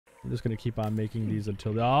just gonna keep on making these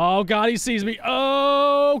until... Oh, God, he sees me.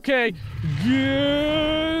 Oh, okay.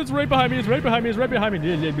 Yeah, it's right behind me. It's right behind me. It's right behind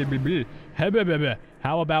me.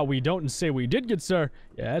 How about we don't say we did, good sir?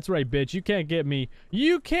 Yeah, that's right, bitch. You can't get me.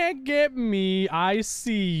 You can't get me. I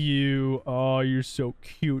see you. Oh, you're so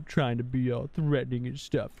cute trying to be all threatening and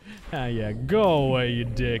stuff. Ah, yeah, go away, you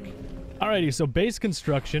dick. Alrighty, so base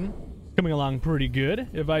construction coming along pretty good,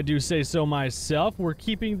 if I do say so myself. We're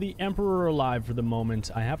keeping the Emperor alive for the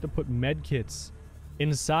moment. I have to put med kits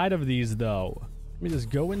inside of these, though. Let me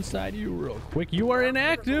just go inside you real quick. You are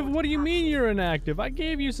inactive? What do you mean you're inactive? I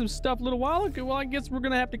gave you some stuff a little while ago. Well, I guess we're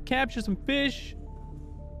gonna have to capture some fish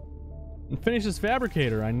and finish this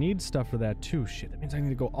fabricator. I need stuff for that too. Shit, that means I need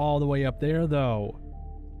to go all the way up there, though.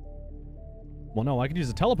 Well, no, I could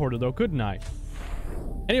use a teleporter, though, couldn't I?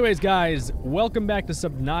 Anyways, guys, welcome back to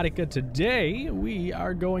Subnautica. Today, we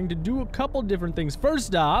are going to do a couple different things.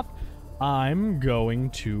 First off, I'm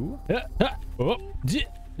going to...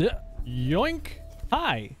 yoink!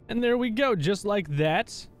 Hi! And there we go. Just like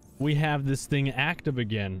that, we have this thing active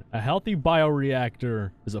again. A healthy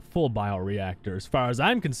bioreactor is a full bioreactor as far as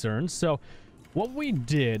I'm concerned. So, what we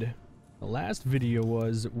did... the last video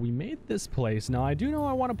was we made this place. Now, I do know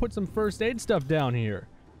I want to put some first aid stuff down here.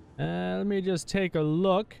 Let me just take a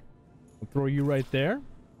look. I'll throw you right there.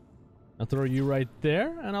 I'll throw you right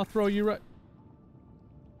there. And I'll throw you right...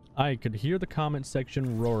 I could hear the comment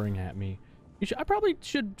section roaring at me. I probably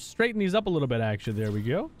should straighten these up a little bit, actually. There we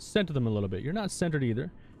go. Center them a little bit. You're not centered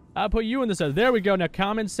either. I'll put you in the center. There we go. Now,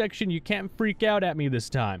 comment section, you can't freak out at me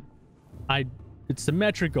this time. It's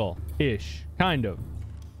symmetrical-ish. Kind of.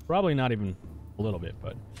 Probably not even a little bit,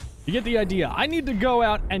 but you get the idea. I need to go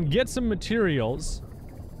out and get some materials,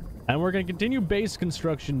 and we're going to continue base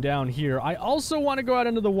construction down here. I also want to go out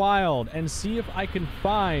into the wild and see if I can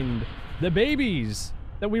find the babies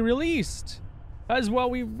that we released. As well,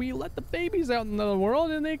 we let the babies out into the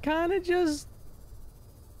world, and they kind of just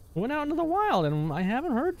went out into the wild, and I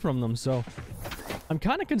haven't heard from them, so I'm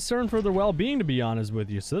kind of concerned for their well-being, to be honest with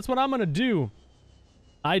you. So that's what I'm going to do.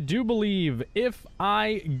 I do believe if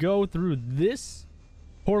I go through this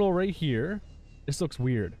portal right here... This looks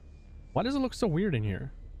weird. Why does it look so weird in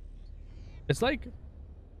here? It's like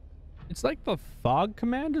the fog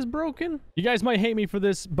command is broken. You guys might hate me for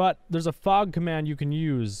this, but there's a fog command you can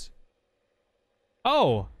use.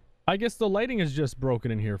 Oh, I guess the lighting is just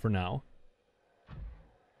broken in here for now.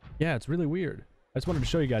 Yeah, it's really weird. I just wanted to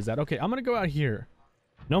show you guys that. Okay, I'm gonna go out here.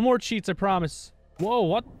 No more cheats, I promise. Whoa,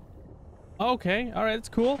 what? Okay, all right, that's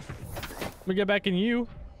cool. Let me get back in you.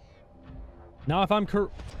 Now, if I'm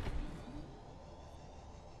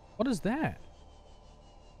what is that?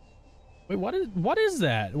 Wait, what is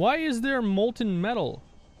that? Why is there molten metal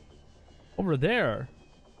over there?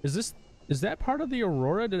 Is that part of the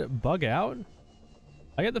Aurora? Did it bug out?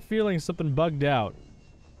 I get the feeling something bugged out.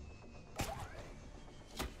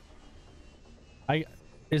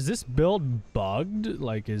 Is this build bugged?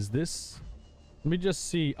 Like, is this... Let me just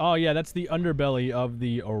see. Oh, yeah, that's the underbelly of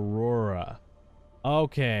the Aurora.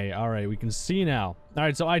 Okay, all right, we can see now. All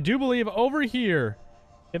right, so I do believe over here,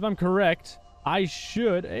 if I'm correct, I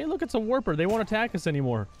should... Hey, look, it's a warper. They won't attack us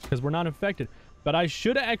anymore because we're not infected. But I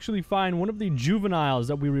should actually find one of the juveniles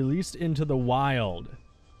that we released into the wild.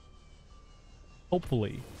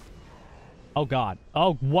 Hopefully. Oh, God.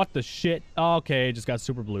 Oh, what the shit? Okay, it just got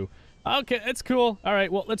super blue. Okay, it's cool. All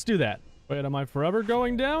right, well, let's do that. Wait, am I forever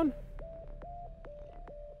going down?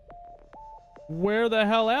 Where the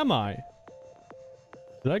hell am I?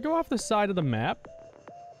 Did I go off the side of the map?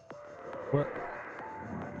 Where?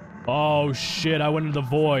 Oh, shit, I went into the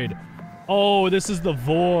void. Oh, this is the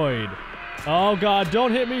void. Oh, God,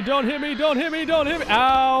 don't hit me, don't hit me, don't hit me, don't hit me.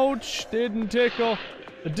 Ouch, didn't tickle.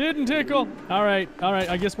 It didn't tickle. All right,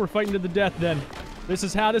 I guess we're fighting to the death then. This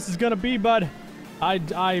is how this is gonna be, bud.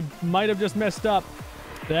 I might have just messed up.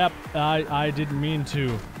 Yep, I didn't mean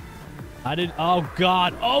to. Oh,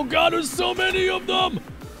 God, there's so many of them.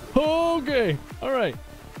 Okay, all right.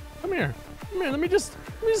 Come here, let me just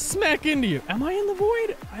smack into you. Am I in the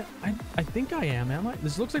void? I think I am I?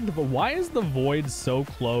 This looks like the void. Why is the void so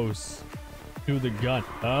close to the gun?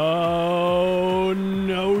 Oh,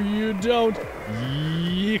 no, you don't.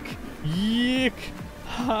 Yeek, yeek.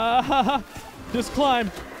 Ha, ha, ha. Just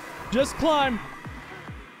climb. Just climb.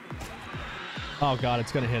 Oh, God,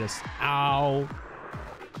 it's going to hit us. Ow.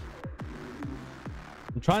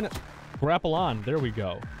 I'm trying to grapple on. There we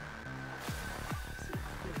go.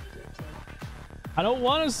 I don't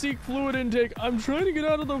want to seek fluid intake. I'm trying to get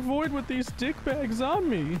out of the void with these dick bags on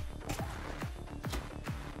me.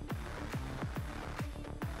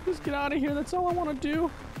 Just get out of here. That's all I want to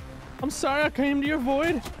do. I'm sorry I came to your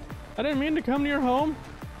void. I didn't mean to come to your home.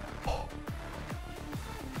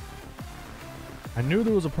 I knew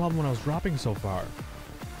there was a problem when I was dropping so far.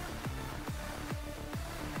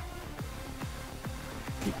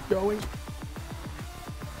 Keep going.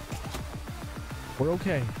 We're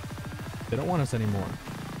okay. They don't want us anymore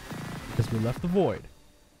because we left the void.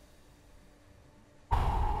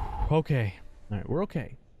 Okay. All right, we're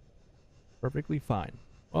okay. Perfectly fine.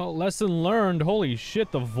 Well, lesson learned. Holy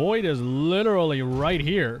shit, the void is literally right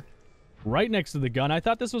here. Right next to the gun. I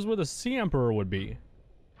thought this was where the Sea Emperor would be.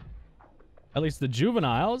 At least the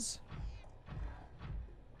juveniles.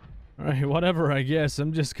 Alright, whatever, I guess.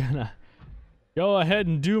 I'm just gonna go ahead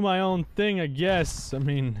and do my own thing, I guess. I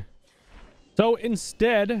mean... So,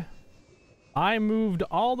 instead, I moved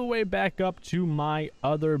all the way back up to my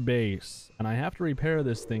other base. And I have to repair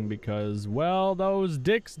this thing because, well, those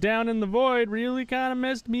dicks down in the void really kind of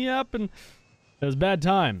messed me up and it was a bad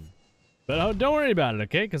time. But don't worry about it,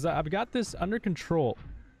 okay? Because I've got this under control.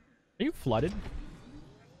 Are you flooded?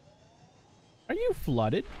 Are you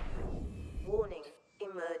flooded? Warning,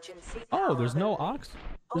 emergency Oh, power there's no overload.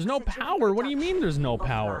 there's no Oxygen power. What do you mean there's no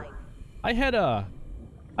power? offline.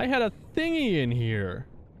 I had a thingy in here.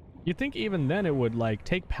 You think even then it would like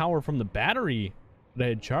take power from the battery that I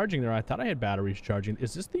had charging there? I thought I had batteries charging.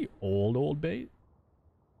 Is this the old bait?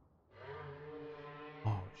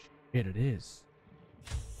 Oh shit, it is.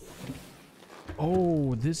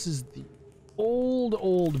 Oh, this is the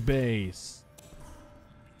old base.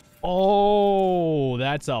 Oh,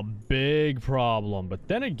 that's a big problem. But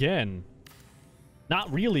then again,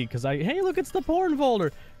 not really, because hey, look, it's the porn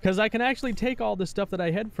folder. Because I can actually take all the stuff that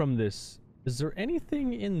I had from this. Is there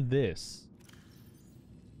anything in this?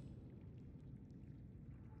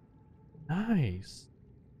 Nice.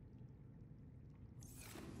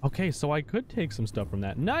 Okay, so I could take some stuff from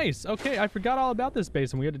that. Nice. Okay, I forgot all about this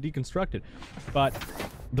base and we had to deconstruct it. But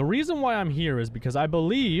the reason why I'm here is because I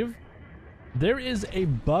believe there is a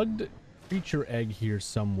bugged creature egg here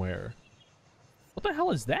somewhere. What the hell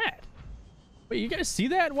is that? Wait, you guys see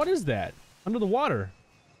that? What is that? Under the water.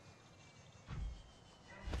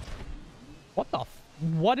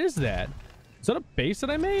 What is that? Is that a base that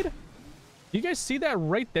I made? Do you guys see that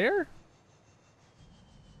right there?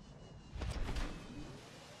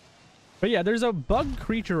 But yeah, there's a bug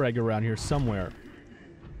creature egg around here somewhere.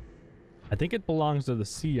 I think it belongs to the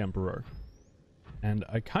Sea Emperor. And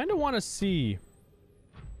I kind of want to see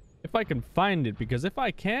if I can find it, because if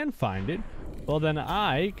I can find it, well then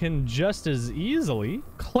I can just as easily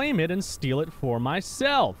claim it and steal it for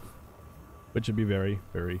myself. Which would be very,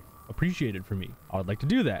 very appreciated for me. I would like to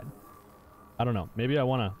do that. I don't know. Maybe I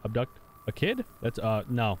want to abduct a kid? That's,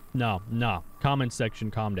 no. Comment section,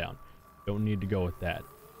 calm down. Don't need to go with that.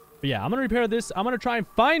 But yeah, I'm going to repair this. I'm going to try and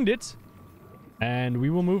find it. And we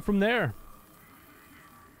will move from there.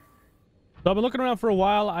 So I've been looking around for a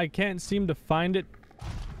while. I can't seem to find it.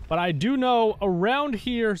 But I do know around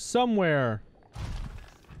here somewhere,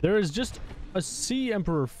 there is just a Sea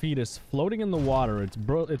Emperor fetus floating in the water.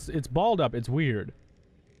 It's balled up. It's weird.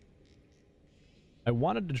 I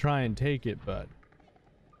wanted to try and take it, but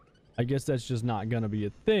I guess that's just not going to be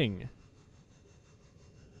a thing.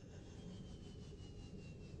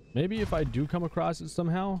 Maybe if I do come across it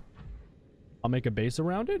somehow, I'll make a base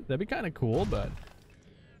around it. That'd be kind of cool, but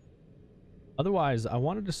otherwise, I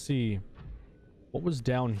wanted to see what was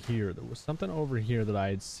down here. There was something over here that I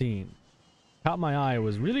had seen. Caught my eye. It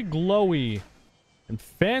was really glowy and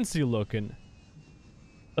fancy looking.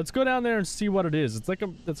 Let's go down there and see what it is. It's like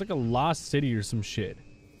a lost city or some shit.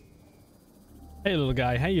 Hey, little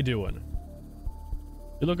guy, how you doing?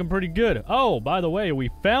 You're looking pretty good. Oh, by the way, we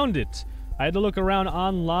found it. I had to look around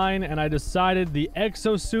online and I decided the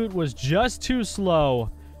exosuit was just too slow.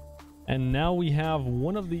 And now we have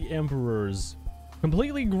one of the emperors.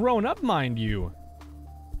 Completely grown up, mind you.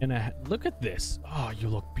 And look at this. Oh, you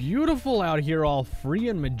look beautiful out here, all free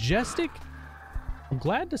and majestic. I'm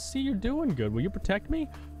glad to see you're doing good. Will you protect me?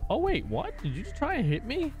 Oh, wait, what? Did you just try and hit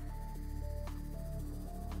me?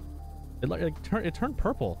 It turned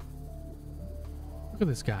purple. Look at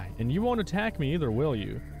this guy. And you won't attack me either, will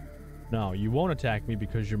you? No, you won't attack me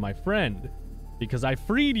because you're my friend. Because I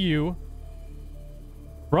freed you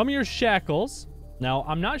from your shackles. Now,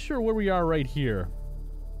 I'm not sure where we are right here.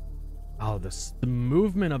 Oh, the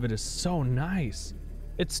movement of it is so nice.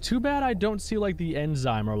 It's too bad I don't see like the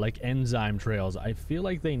enzyme or like enzyme trails. I feel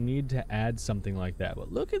like they need to add something like that.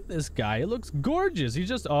 But look at this guy. It looks gorgeous. He's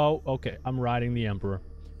just... Oh, okay. I'm riding the Emperor.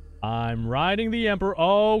 I'm riding the Emperor.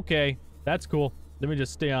 Okay. That's cool. Let me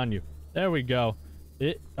just stay on you. There we go.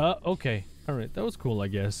 Okay. All right. That was cool, I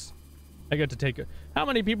guess. I got to take it. How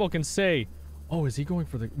many people can say... Oh, is he going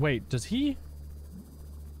for the... Wait, does he...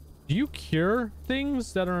 Do you cure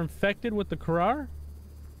things that are infected with the CARAR?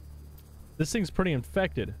 This thing's pretty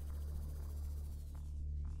infected.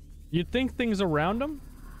 You'd think things around him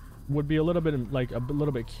would be a little bit, like, a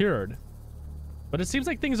little bit cured. But it seems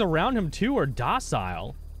like things around him, too, are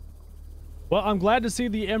docile. Well, I'm glad to see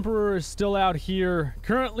the Emperor is still out here,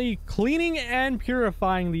 currently cleaning and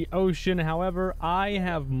purifying the ocean. However, I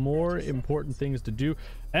have more important things to do.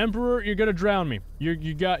 Emperor, you're gonna drown me.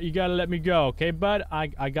 You gotta let me go, okay, bud?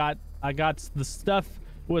 I got the stuff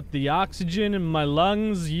with the oxygen in my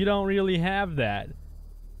lungs. You don't really have that,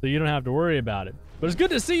 so you don't have to worry about it. But it's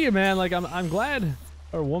good to see you, man. Like, I'm glad,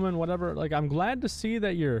 or woman, whatever. Like, I'm glad to see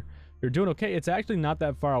that you're doing okay. It's actually not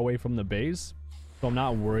that far away from the base, so I'm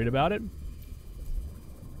not worried about it.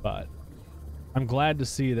 But I'm glad to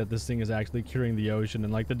see that this thing is actually curing the ocean.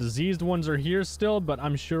 And like, the diseased ones are here still, but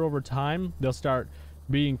I'm sure over time they'll start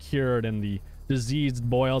being cured, and the diseased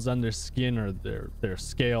boils on their skin, or their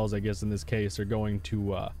scales, I guess in this case, are going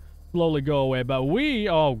to slowly go away. But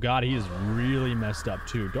oh god, he's really messed up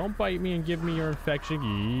too. Don't bite me and give me your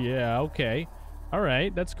infection. Yeah, okay. All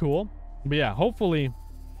right, that's cool. But yeah, hopefully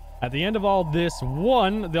at the end of all this,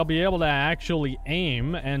 1, they'll be able to actually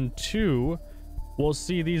aim, and 2, we'll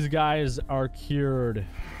see these guys are cured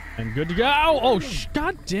and good to go. Oh,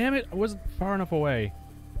 god damn it. I wasn't far enough away.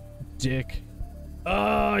 Dick.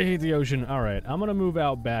 Oh, I hate the ocean. All right, I'm going to move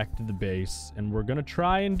out back to the base, and we're going to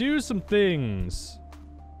try and do some things.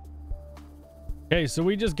 Okay, so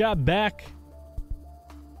we just got back.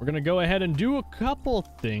 We're going to go ahead and do a couple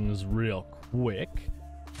things real quick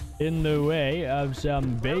in the way of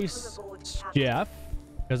some base stuff.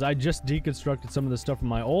 Because I just deconstructed some of the stuff from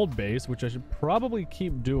my old base, which I should probably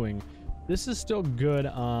keep doing. This is still good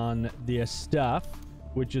on the stuff,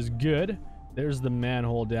 which is good. There's the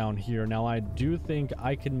manhole down here. Now, I do think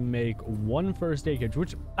I can make 1 first aid kit,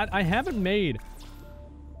 which I haven't made.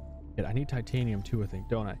 Yeah, I need titanium too, I think,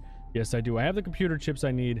 don't I? Yes, I do. I have the computer chips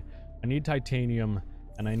I need. I need titanium,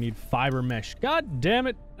 and I need fiber mesh. God damn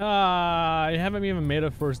it. I haven't even made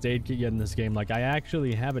a first aid kit yet in this game. Like, I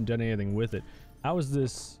actually haven't done anything with it. How is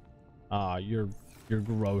this? You're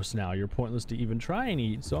gross now. You're pointless to even try and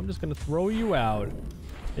eat, so I'm just gonna throw you out.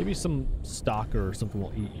 Maybe some stalker or something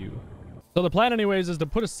will eat you. So the plan anyways is to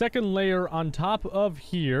put a second layer on top of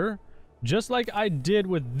here, just like I did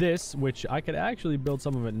with this, which I could actually build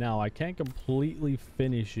some of it now. I can't completely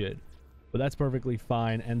finish it, but that's perfectly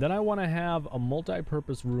fine. And then I want to have a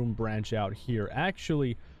multi-purpose room branch out here.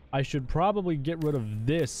 Actually, I should probably get rid of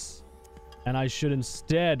this, and I should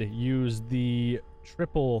instead use the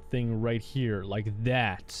triple thing right here, like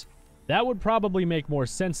that. That would probably make more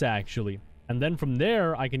sense, actually. And then from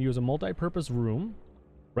there, I can use a multi-purpose room,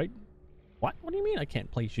 right? What? What do you mean I can't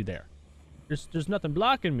place you there? There's nothing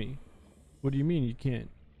blocking me. What do you mean you can't?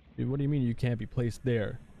 What do you mean you can't be placed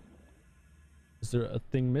there? Is there a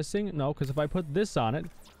thing missing? No, because if I put this on it,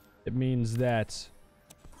 it means that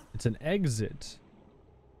it's an exit.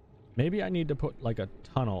 Maybe I need to put like a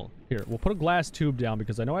tunnel. Here, we'll put a glass tube down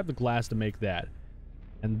because I know I have the glass to make that.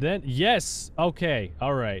 And then, yes, okay,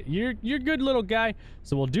 all right. You're good, little guy.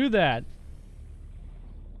 So we'll do that.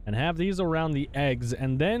 And have these around the eggs,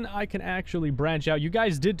 and then I can actually branch out. You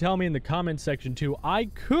guys did tell me in the comment section too, I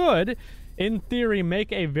could, in theory,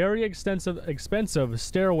 make a very expensive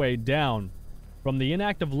stairway down from the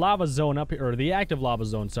inactive lava zone up here, or the active lava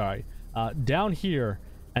zone, sorry, down here,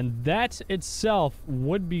 and that itself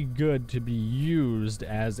would be good to be used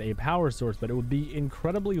as a power source, but it would be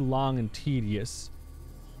incredibly long and tedious.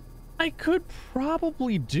 I could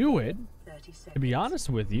probably do it, to be honest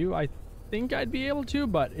with you. I think I'd be able to,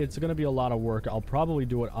 but it's going to be a lot of work. I'll probably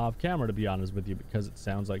do it off camera, to be honest with you, because it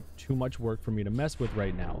sounds like too much work for me to mess with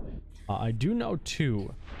right now. I do know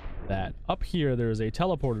too that up here there is a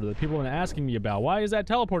teleporter that people have been asking me about. Why is that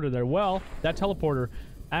teleporter there? Well, that teleporter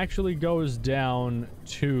actually goes down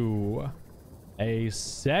to a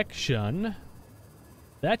section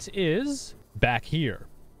that is back here.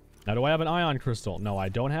 Now, do I have an ion crystal? No, I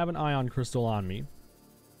don't have an ion crystal on me,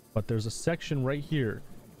 but there's a section right here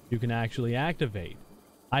you can actually activate.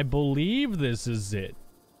 I believe this is it.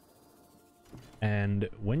 And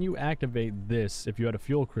when you activate this, if you had a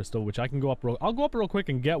fuel crystal, which I can go up I'll go up real quick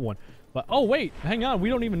and get one. But oh wait, hang on, we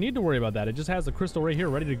don't even need to worry about that. It just has the crystal right here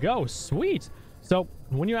ready to go. Sweet. So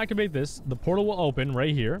when you activate this, the portal will open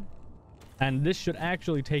right here, and this should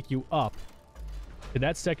actually take you up to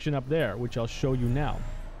that section up there, which I'll show you now.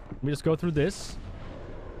 Let me just go through this.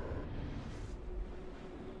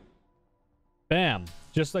 Bam.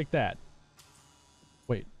 Just like that.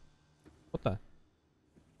 Wait. What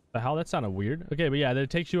the hell? That sounded weird. Okay, but yeah, that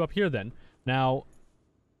takes you up here then. Now,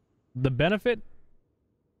 the benefit?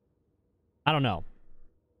 I don't know.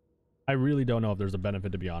 I really don't know if there's a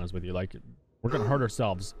benefit, to be honest with you. Like, we're going to hurt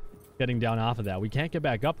ourselves getting down off of that. We can't get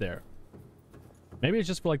back up there. Maybe it's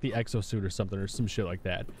just for like the exosuit or something or some shit like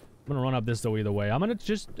that. I'm gonna run up this though either way. I'm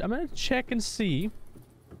gonna check and see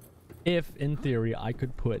if, in theory, I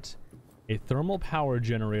could put a thermal power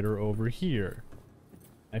generator over here.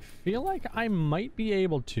 I feel like I might be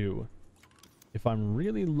able to if I'm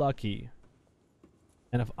really lucky.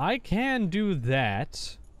 And if I can do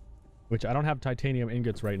that, which I don't have titanium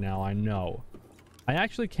ingots right now, I know. I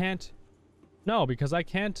actually can't. No, because I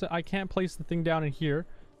can't place the thing down in here.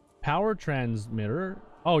 Power transmitter.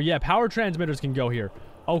 Oh yeah, power transmitters can go here.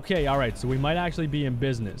 Okay, all right. So we might actually be in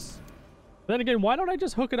business. But then again, why don't I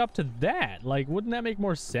just hook it up to that? Like, wouldn't that make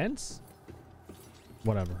more sense?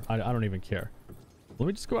 Whatever. I don't even care. Let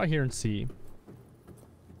me just go out here and see.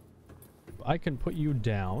 I can put you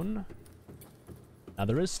down. Now,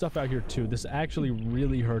 there is stuff out here, too. This actually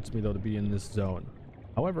really hurts me, though, to be in this zone.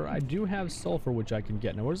 However, I do have sulfur, which I can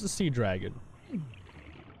get. Now, where's the sea dragon?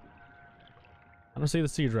 I don't see the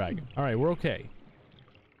sea dragon. All right, we're okay.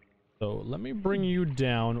 So, let me bring you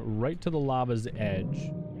down right to the lava's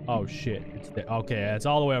edge. Oh, shit. It's there. Okay, it's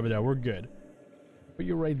all the way over there. We're good. Put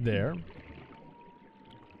you right there.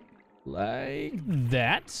 Like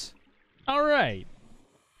that. All right.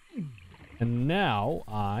 And now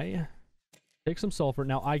I take some sulfur.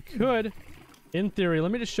 Now, I could, in theory,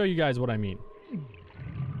 let me just show you guys what I mean.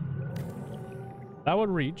 That would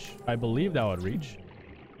reach. I believe that would reach.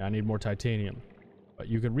 I need more titanium. But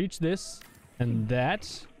you could reach this and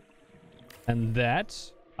that and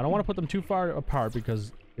that. I don't want to put them too far apart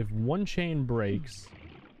because if one chain breaks,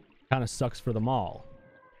 kind of sucks for them all.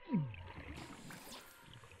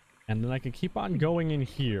 And then I can keep on going in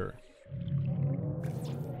here.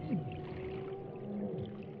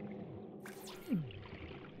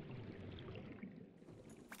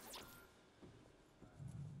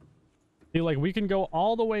 See, like, we can go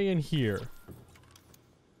all the way in here.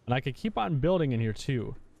 And I could keep on building in here,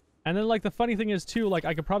 too. And then, like, the funny thing is, too, like,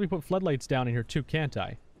 I could probably put floodlights down in here, too, can't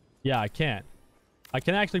I? Yeah, I can. I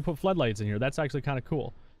can actually put floodlights in here. That's actually kind of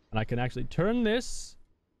cool. And I can actually turn this.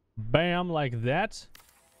 Bam, like that.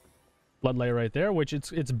 Floodlight right there, which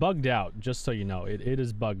it's bugged out, just so you know. It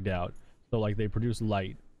is bugged out. So, like, they produce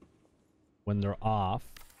light when they're off.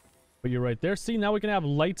 But you're right there. See, now we can have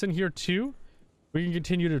lights in here, too. We can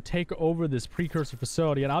continue to take over this precursor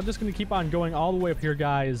facility. And I'm just going to keep on going all the way up here,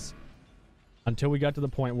 guys, until we got to the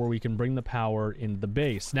point where we can bring the power in the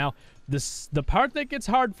base. Now, the part that gets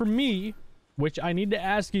hard for me, which I need to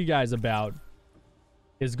ask you guys about,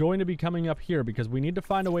 is going to be coming up here, because we need to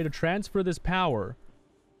find a way to transfer this power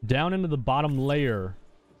down into the bottom layer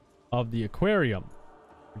of the aquarium,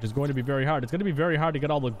 which is going to be very hard. It's going to be very hard to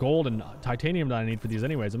get all the gold and titanium that I need for these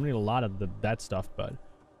anyways. I'm going to need a lot of that stuff, but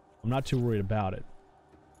I'm not too worried about it.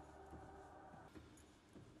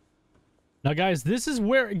 Now, guys, this is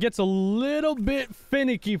where it gets a little bit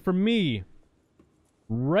finicky for me.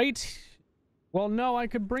 Right? Well, no, I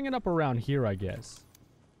could bring it up around here, I guess.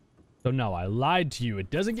 So, no, I lied to you. It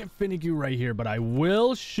doesn't get finicky right here, but I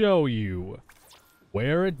will show you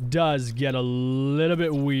where it does get a little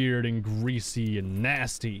bit weird and greasy and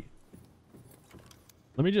nasty.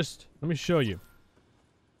 Let me show you.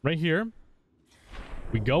 Right here.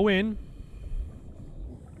 We go in.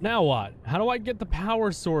 Now what? How do I get the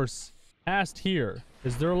power source past here?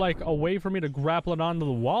 Is there like a way for me to grapple it onto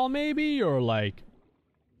the wall maybe? Or like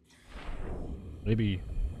maybe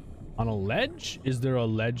on a ledge? Is there a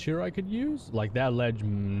ledge here I could use? Like that ledge?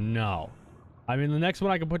 No. I mean, the next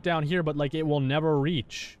one I can put down here, but like it will never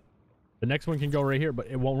reach. The next one can go right here, but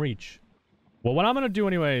it won't reach. Well, what I'm going to do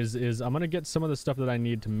anyways is I'm going to get some of the stuff that I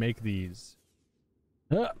need to make these.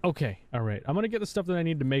 Okay. All right. I'm going to get the stuff that I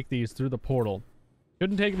need to make these through the portal.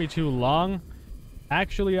 Shouldn't take me too long.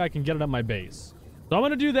 Actually, I can get it at my base. So I'm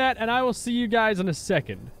going to do that, and I will see you guys in a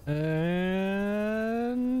second.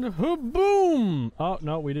 And boom! Oh,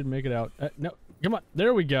 no, we didn't make it out. No, come on.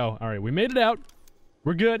 There we go. All right, we made it out.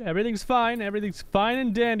 We're good. Everything's fine. Everything's fine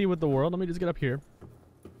and dandy with the world. Let me just get up here.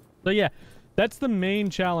 So, yeah, that's the main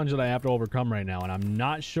challenge that I have to overcome right now, and I'm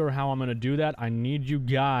not sure how I'm going to do that. I need you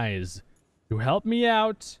guys to help me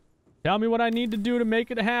out. Tell me what I need to do to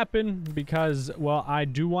make it happen, because, well, I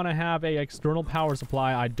do want to have a external power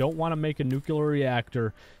supply. I don't want to make a nuclear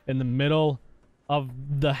reactor in the middle of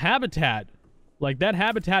the habitat. Like, that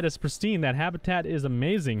habitat is pristine. That habitat is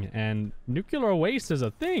amazing, and nuclear waste is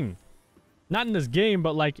a thing. Not in this game,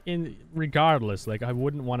 but, like, regardless. Like, I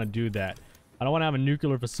wouldn't want to do that. I don't want to have a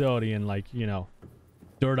nuclear facility and, like, you know,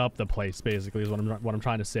 dirt up the place, basically, is what I'm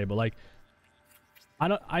trying to say. But, like,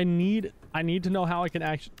 I need to know how I can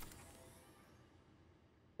actually...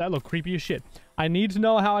 That looked creepy as shit. I need to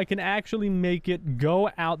know how I can actually make it go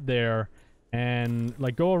out there and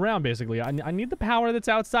like go around basically. I need the power that's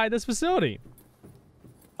outside this facility.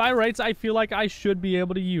 By rights, I feel like I should be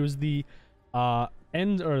able to use the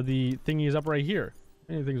end or the thingies up right here.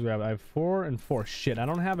 How many things we have? I have 4 and 4. Shit, I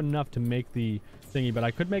don't have enough to make the thingy, but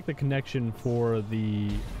I could make the connection for the...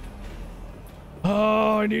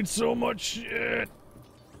 Oh, I need so much shit.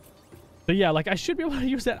 But yeah, like I should be able to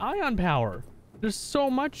use that ion power. There's so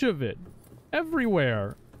much of it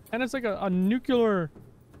everywhere. And it's like a nuclear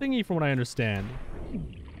thingy from what I understand.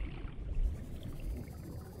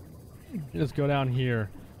 Let's go down here.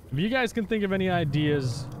 If you guys can think of any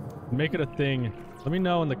ideas, make it a thing. Let me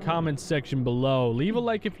know in the comments section below. Leave a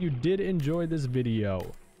like if you did enjoy this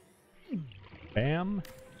video. Bam.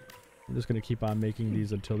 I'm just going to keep on making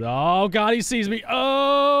these until... Oh, God, he sees me.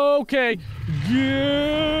 Oh, okay.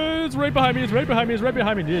 Yeah, it's right behind me. It's right behind me. It's right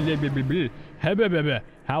behind me.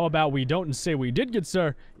 How about we don't say we did, good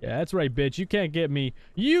sir? Yeah, that's right, bitch. You can't get me.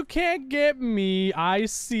 You can't get me. I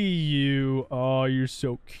see you. Oh, you're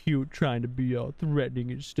so cute trying to be all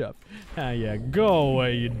threatening and stuff. Ah, yeah, go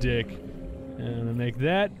away, you dick. I'm going to make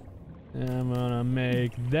that. I'm going to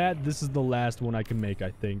make that. This is the last one I can make,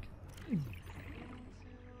 I think.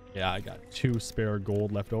 Yeah, I got 2 spare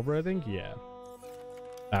gold left over, I think. Yeah.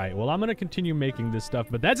 Alright, well, I'm going to continue making this stuff.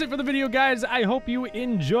 But that's it for the video, guys. I hope you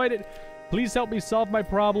enjoyed it. Please help me solve my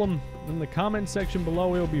problem in the comment section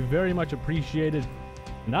below. It will be very much appreciated.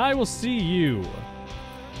 And I will see you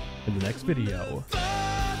in the next video.